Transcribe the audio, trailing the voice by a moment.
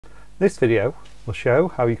This video will show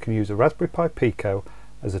how you can use a Raspberry Pi Pico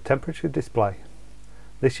as a temperature display.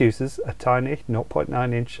 This uses a tiny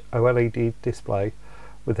 0.9-inch OLED display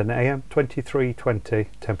with an AM2320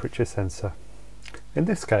 temperature sensor. In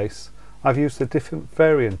this case, I've used a different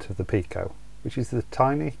variant of the Pico, which is the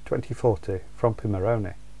Tiny2040 from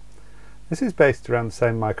Pimoroni. This is based around the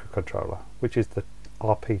same microcontroller, which is the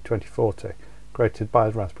RP2040, created by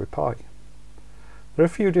the Raspberry Pi. There are a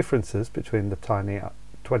few differences between the Tiny2040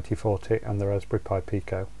 and the Raspberry Pi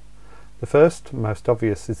Pico. The first, most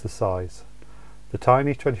obvious, is the size. The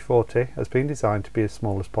Tiny2040 has been designed to be as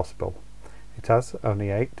small as possible. It has only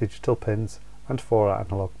 8 digital pins and 4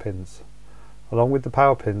 analog pins. Along with the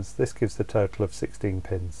power pins, this gives a total of 16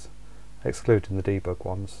 pins, excluding the debug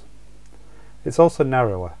ones. It's also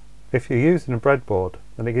narrower. If you're using a breadboard,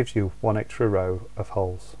 then it gives you one extra row of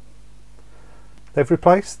holes. They've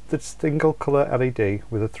replaced the single colour LED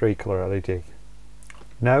with a 3-colour LED.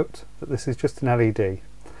 Note that this is just an LED.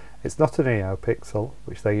 It's not an NeoPixel,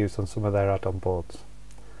 which they use on some of their add-on boards.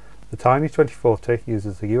 The Tiny2040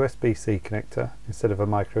 uses a USB-C connector instead of a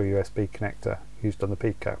micro USB connector used on the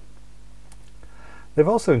Pico. They've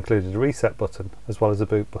also included a reset button as well as a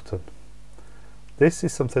boot button. This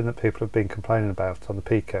is something that people have been complaining about on the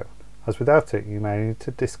Pico, as without it you may need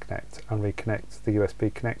to disconnect and reconnect the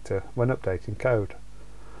USB connector when updating code.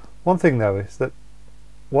 One thing though is that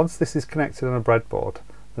once this is connected on a breadboard,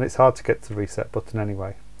 then it's hard to get to the reset button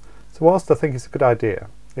anyway. So whilst I think it's a good idea,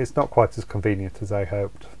 it's not quite as convenient as I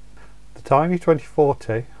hoped. The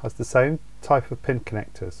Tiny2040 has the same type of pin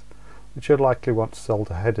connectors, which you'll likely want to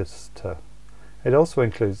solder headers to. It also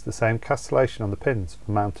includes the same castellation on the pins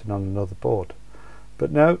for mounting on another board.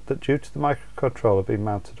 But note that due to the microcontroller being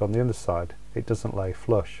mounted on the underside, it doesn't lay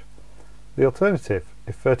flush. The alternative,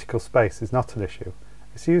 if vertical space is not an issue,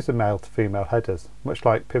 is to use the male to female headers, much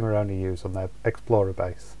like Pimoroni use on their Explorer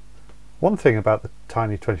base. One thing about the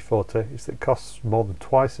Tiny2040 is that it costs more than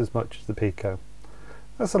twice as much as the Pico.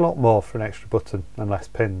 That's a lot more for an extra button and less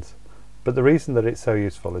pins, but the reason that it's so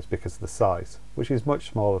useful is because of the size, which is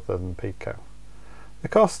much smaller than the Pico. The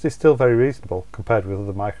cost is still very reasonable compared with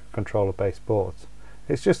other microcontroller based boards.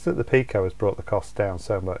 It's just that the Pico has brought the cost down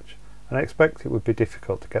so much, and I expect it would be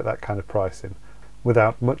difficult to get that kind of pricing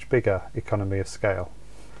without much bigger economy of scale.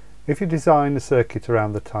 If you design a circuit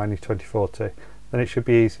around the Tiny2040, then it should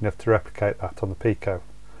be easy enough to replicate that on the Pico.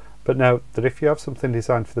 But note that if you have something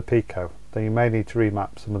designed for the Pico, then you may need to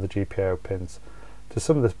remap some of the GPIO pins to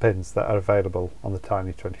some of the pins that are available on the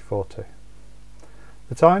Tiny2040.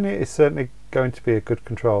 The Tiny is certainly going to be a good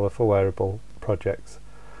controller for wearable projects,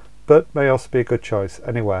 but may also be a good choice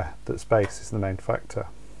anywhere that space is the main factor.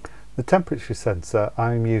 The temperature sensor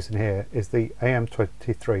I'm using here is the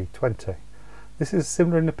AM2320. This is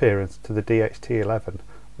similar in appearance to the DHT11,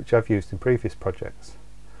 which I've used in previous projects.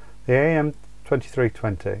 The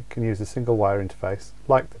AM2320 can use a single wire interface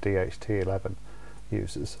like the DHT11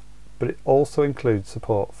 uses, but it also includes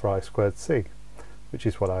support for I2C, which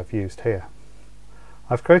is what I've used here.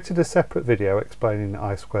 I've created a separate video explaining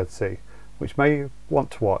I2C, which may want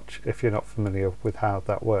to watch if you're not familiar with how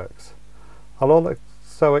that works. I'll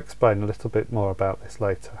also explain a little bit more about this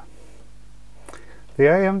later. The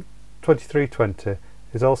AM2320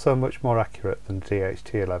 is also much more accurate than the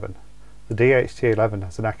DHT11. The DHT11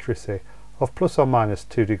 has an accuracy of plus or minus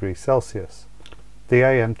 2 degrees Celsius. The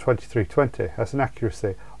AM2320 has an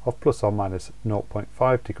accuracy of plus or minus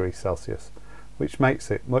 0.5 degrees Celsius, which makes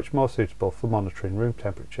it much more suitable for monitoring room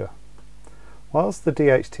temperature. Whilst the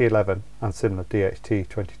DHT11 and similar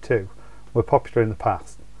DHT22 were popular in the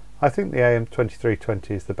past, I think the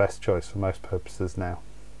AM2320 is the best choice for most purposes now.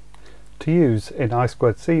 To use in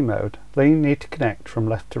I2C mode, then you need to connect from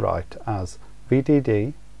left to right as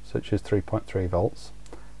VDD, such as 3.3 volts,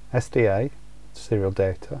 SDA, serial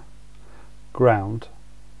data, ground,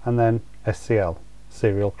 and then SCL,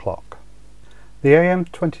 serial clock. The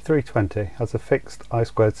AM2320 has a fixed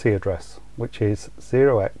I2C address, which is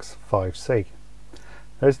 0x5C.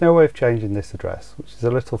 There is no way of changing this address, which is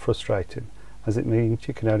a little frustrating, as it means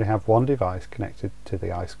you can only have one device connected to the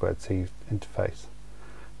I2C interface.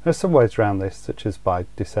 There are some ways around this, such as by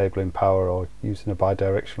disabling power or using a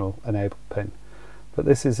bidirectional enable pin, but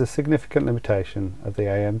this is a significant limitation of the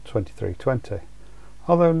AM2320,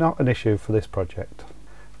 although not an issue for this project.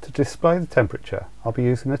 To display the temperature, I'll be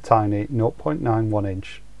using a tiny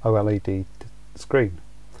 0.91-inch OLED screen.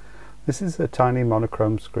 This is a tiny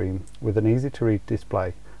monochrome screen with an easy to read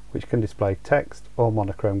display which can display text or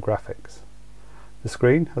monochrome graphics. The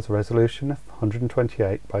screen has a resolution of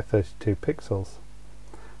 128 by 32 pixels.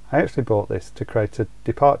 I actually bought this to create a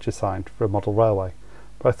departure sign for a model railway,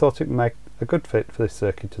 but I thought it would make a good fit for this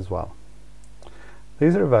circuit as well.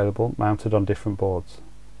 These are available mounted on different boards.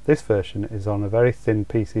 This version is on a very thin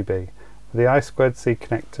PCB with the I2C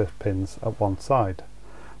connector pins at one side,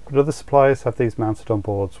 but other suppliers have these mounted on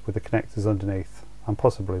boards with the connectors underneath and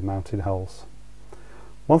possibly mounting holes.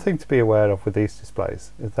 One thing to be aware of with these displays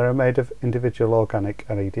is they are made of individual organic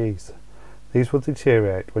LEDs. These will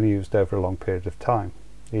deteriorate when used over a long period of time,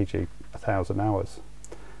 e.g. 1000 hours.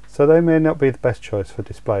 So they may not be the best choice for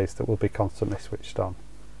displays that will be constantly switched on.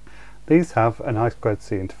 These have an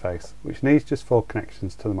I2C interface which needs just 4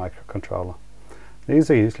 connections to the microcontroller. These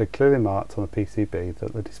are usually clearly marked on the PCB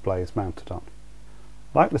that the display is mounted on.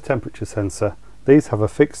 Like the temperature sensor, these have a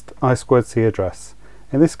fixed I2C address,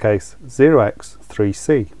 in this case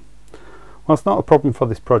 0x3C. Whilst not a problem for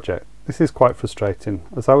this project, this is quite frustrating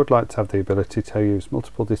as I would like to have the ability to use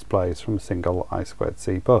multiple displays from a single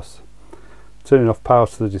I2C bus. Turning off power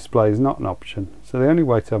to the display is not an option, so the only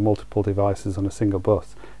way to have multiple devices on a single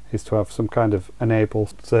bus is to have some kind of enable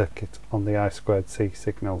circuit on the I2C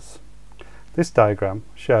signals. This diagram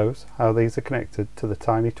shows how these are connected to the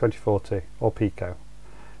Tiny2040 or Pico.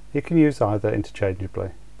 You can use either interchangeably.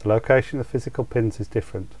 The location of the physical pins is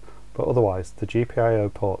different, but otherwise the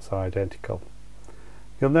GPIO ports are identical.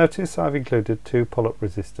 You'll notice I've included 2 pull-up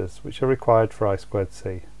resistors which are required for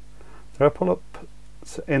I2C. There are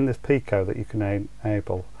pull-ups in this Pico that you can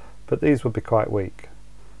enable, but these would be quite weak.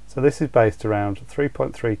 So this is based around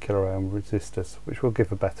 3.3 kΩ resistors, which will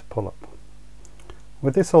give a better pull-up.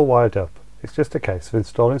 With this all wired up, it's just a case of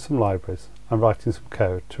installing some libraries and writing some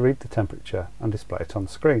code to read the temperature and display it on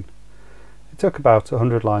the screen. It took about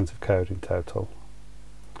 100 lines of code in total.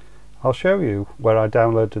 I'll show you where I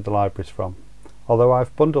downloaded the libraries from, although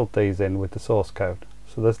I've bundled these in with the source code,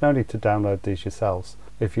 so there's no need to download these yourselves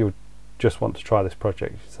if you just want to try this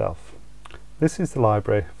project yourself. This is the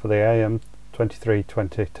library for the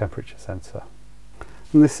AM2320 Temperature Sensor,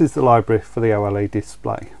 and this is the library for the OLED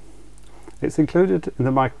display. It's included in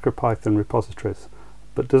the Micropython repositories,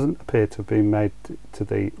 but doesn't appear to have been made to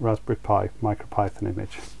the Raspberry Pi Micropython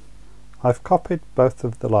image. I've copied both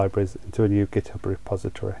of the libraries into a new GitHub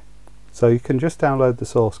repository, so you can just download the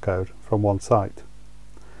source code from one site.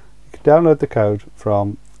 You can download the code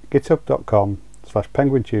from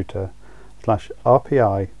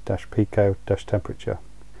github.com/penguintutor/rpi-pico-temperature.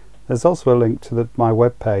 There's also a link to my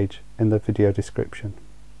web page in the video description.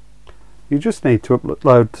 You just need to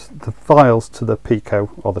upload the files to the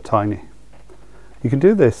Pico or the Tiny. You can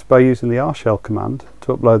do this by using the rshell command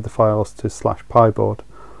to upload the files to /piboard,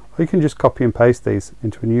 or you can just copy and paste these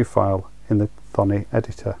into a new file in the Thonny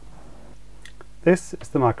editor. This is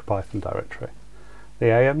the Micropython directory. The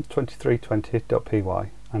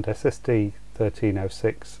AM2320.py and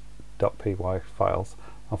SSD1306.py files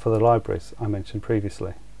are for the libraries I mentioned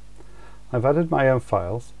previously. I've added my own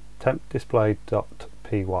files,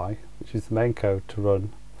 tempdisplay.py, which is the main code to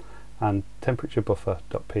run, and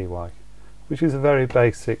temperaturebuffer.py, which is a very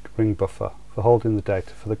basic ring buffer for holding the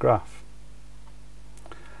data for the graph.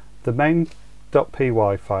 The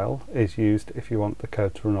main.py file is used if you want the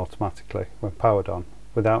code to run automatically when powered on,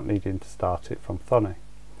 without needing to start it from Thonny.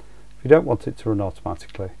 If you don't want it to run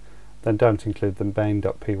automatically, then don't include the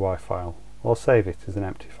main.py file, or save it as an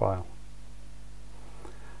empty file.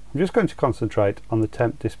 I'm just going to concentrate on the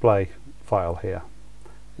temp display file here.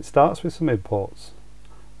 It starts with some imports.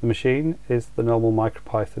 The machine is the normal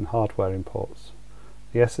Micropython hardware imports.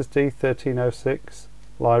 The SSD1306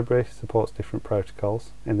 library supports different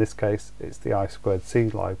protocols. In this case it's the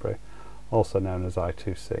I2C library, also known as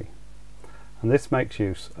I2C. And this makes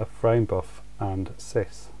use of FrameBuff and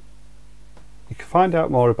sys. You can find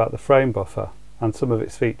out more about the FrameBuffer and some of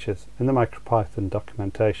its features in the Micropython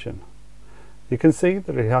documentation. You can see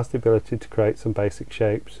that it has the ability to create some basic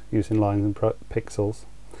shapes using lines and pixels.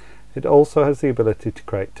 It also has the ability to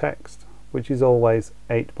create text, which is always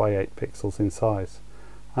 8 by 8 pixels in size,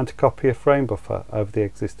 and to copy a frame buffer over the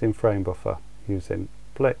existing frame buffer using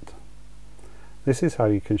Blit. This is how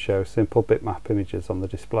you can show simple bitmap images on the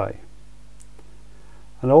display.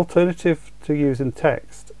 An alternative to using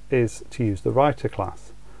text is to use the writer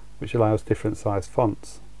class, which allows different size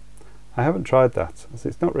fonts. I haven't tried that, as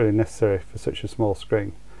it's not really necessary for such a small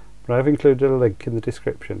screen, but I have included a link in the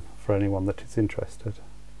description for anyone that is interested.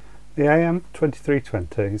 The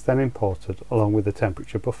AM2320 is then imported along with the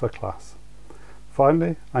temperature buffer class.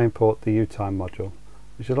 Finally, I import the UTime module,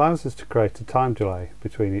 which allows us to create a time delay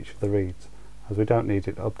between each of the reads, as we don't need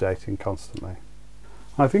it updating constantly.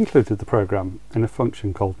 I've included the program in a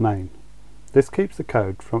function called main. This keeps the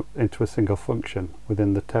code into a single function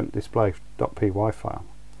within the tempdisplay.py file.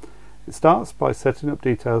 It starts by setting up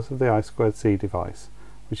details of the I2C device,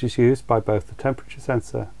 which is used by both the temperature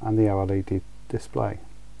sensor and the OLED display.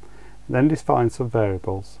 then define some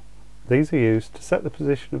variables. These are used to set the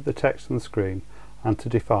position of the text on the screen and to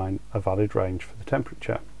define a valid range for the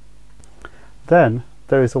temperature. Then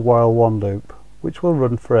there is a while one loop, which will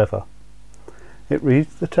run forever. It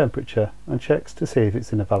reads the temperature and checks to see if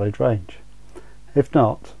it's in a valid range. If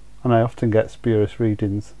not, and I often get spurious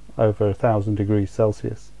readings over 1000 degrees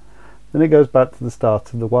Celsius, then it goes back to the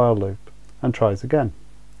start of the while loop and tries again.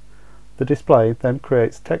 The display then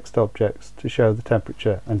creates text objects to show the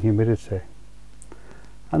temperature and humidity.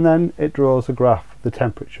 And then it draws a graph of the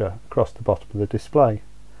temperature across the bottom of the display.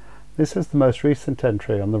 This is the most recent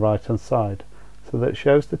entry on the right hand side, so that it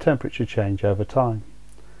shows the temperature change over time.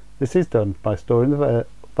 This is done by storing the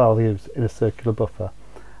values in a circular buffer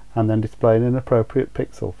and then displaying an appropriate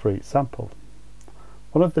pixel for each sample.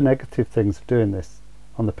 One of the negative things of doing this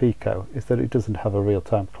on the Pico is that it doesn't have a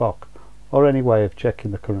real-time clock or any way of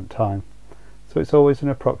checking the current time, so it's always an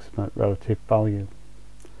approximate relative value.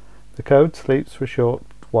 The code sleeps for a short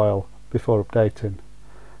while before updating.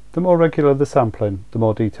 The more regular the sampling, the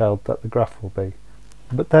more detailed that the graph will be,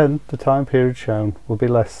 but then the time period shown will be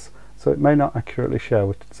less, so it may not accurately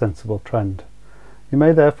show a sensible trend. You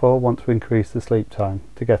may therefore want to increase the sleep time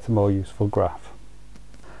to get a more useful graph.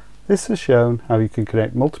 This has shown how you can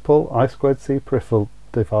connect multiple I2C peripheral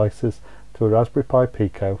devices to a Raspberry Pi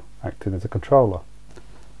Pico acting as a controller.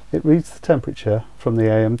 It reads the temperature from the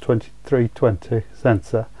AM2320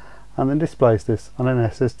 sensor and then displays this on an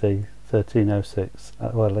SSD 1306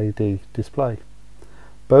 OLED display.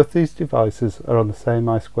 Both these devices are on the same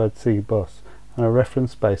I2C bus and are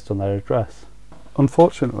referenced based on their address.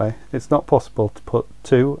 Unfortunately, it's not possible to put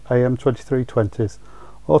two AM2320s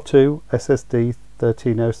or two SSD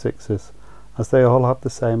 1306s, as they all have the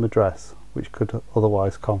same address, which could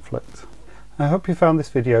otherwise conflict. I hope you found this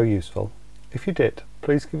video useful. If you did,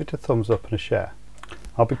 please give it a thumbs up and a share.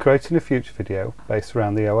 I'll be creating a future video based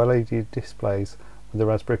around the OLED displays with the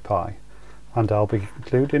Raspberry Pi, and I'll be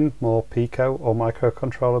including more Pico or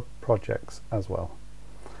microcontroller projects as well.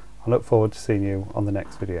 I look forward to seeing you on the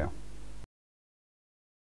next video.